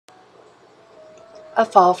A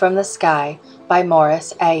Fall from the Sky by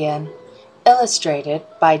Ayin. Illustrated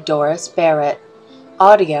by Doris Barrette.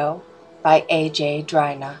 Audio by A.J.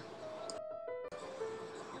 Dryna.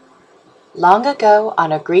 Long ago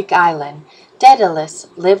on a Greek island, Daedalus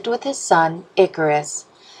lived with his son Icarus.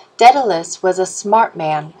 Daedalus was a smart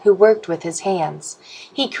man who worked with his hands.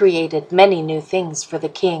 He created many new things for the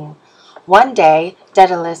king. One day,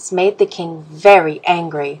 Daedalus made the king very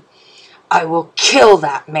angry. "I will kill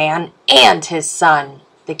that man and his son,"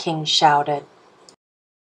 the king shouted.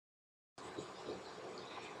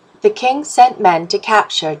 The king sent men to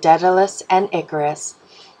capture Daedalus and Icarus.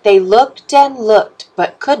 They looked and looked,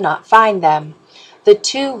 but could not find them. The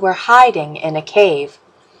two were hiding in a cave.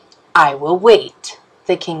 "I will wait,"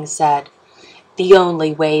 the king said. "The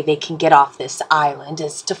only way they can get off this island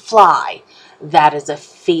is to fly. That is a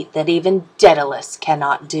feat that even Daedalus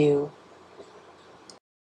cannot do."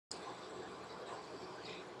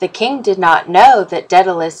 The king did not know that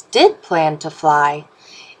Daedalus did plan to fly.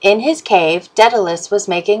 In his cave, Daedalus was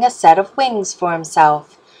making a set of wings for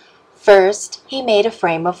himself. First, he made a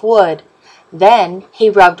frame of wood. Then, he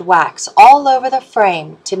rubbed wax all over the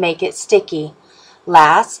frame to make it sticky.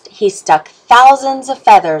 Last, he stuck thousands of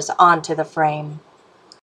feathers onto the frame.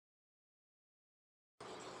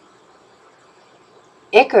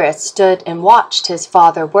 Icarus stood and watched his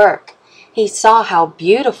father work. He saw how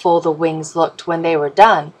beautiful the wings looked when they were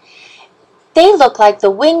done. "They look like the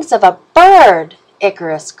wings of a bird!"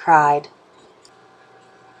 Icarus cried.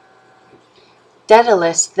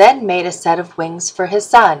 Daedalus then made a set of wings for his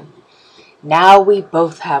son. "Now we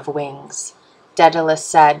both have wings," Daedalus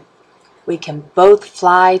said. "We can both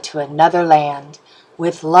fly to another land.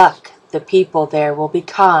 With luck, the people there will be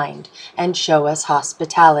kind and show us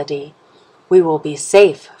hospitality. We will be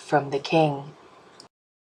safe from the king."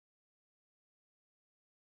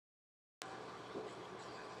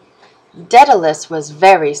 Daedalus was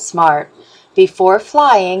very smart. Before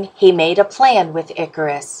flying, he made a plan with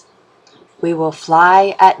Icarus. "We will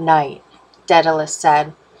fly at night," Daedalus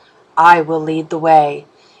said. "I will lead the way.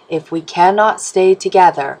 If we cannot stay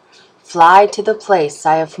together, fly to the place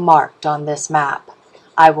I have marked on this map.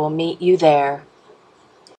 I will meet you there."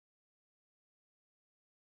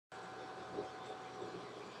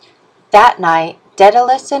 That night,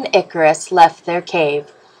 Daedalus and Icarus left their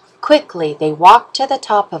cave. Quickly, they walked to the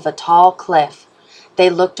top of a tall cliff.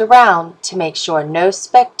 They looked around to make sure no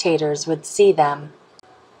spectators would see them.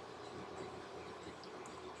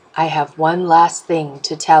 "I have one last thing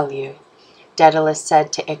to tell you," Daedalus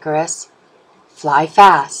said to Icarus. "Fly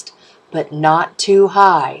fast, but not too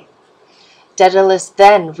high." Daedalus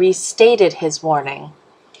then restated his warning.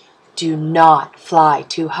 "Do not fly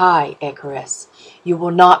too high, Icarus. You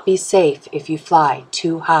will not be safe if you fly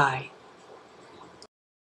too high."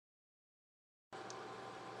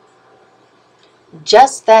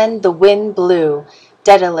 Just then the wind blew.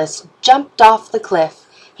 Daedalus jumped off the cliff.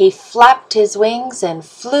 He flapped his wings and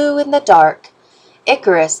flew in the dark.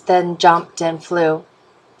 Icarus then jumped and flew.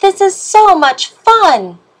 "This is so much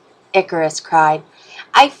fun!" Icarus cried.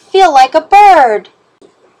 "I feel like a bird!"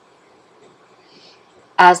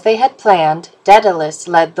 As they had planned, Daedalus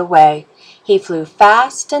led the way. He flew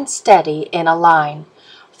fast and steady in a line.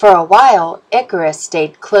 For a while, Icarus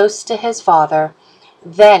stayed close to his father.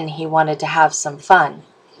 Then he wanted to have some fun.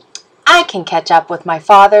 "I can catch up with my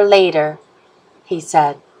father later," he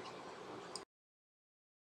said.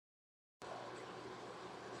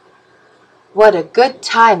 What a good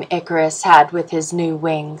time Icarus had with his new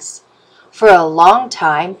wings. For a long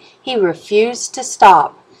time, he refused to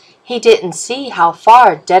stop. He didn't see how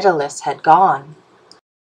far Daedalus had gone.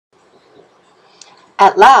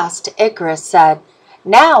 At last, Icarus said,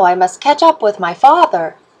 "Now I must catch up with my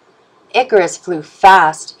father." Icarus flew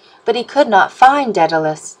fast, but he could not find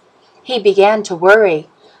Daedalus. He began to worry.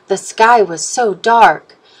 The sky was so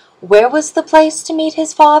dark. Where was the place to meet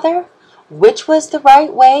his father? Which was the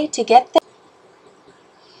right way to get there?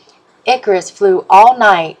 Icarus flew all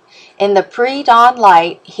night. In the pre-dawn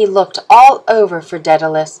light, he looked all over for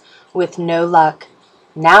Daedalus, with no luck.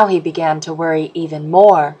 Now he began to worry even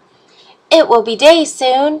more. "It will be day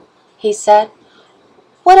soon," he said.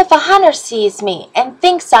 "What if a hunter sees me and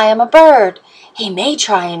thinks I am a bird? He may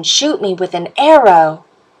try and shoot me with an arrow."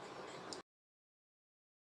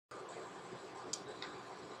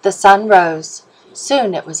 The sun rose.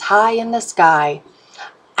 Soon it was high in the sky.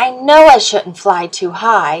 "I know I shouldn't fly too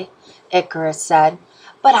high," Icarus said,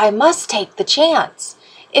 "but I must take the chance.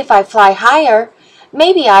 If I fly higher,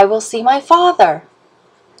 maybe I will see my father."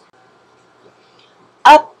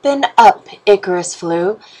 Up and up Icarus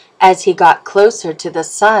flew. As he got closer to the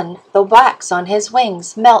sun, the wax on his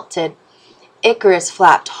wings melted. Icarus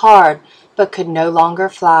flapped hard, but could no longer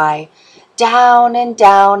fly. Down and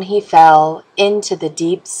down he fell into the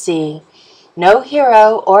deep sea. No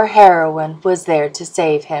hero or heroine was there to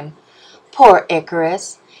save him. Poor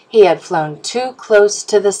Icarus! He had flown too close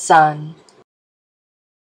to the sun.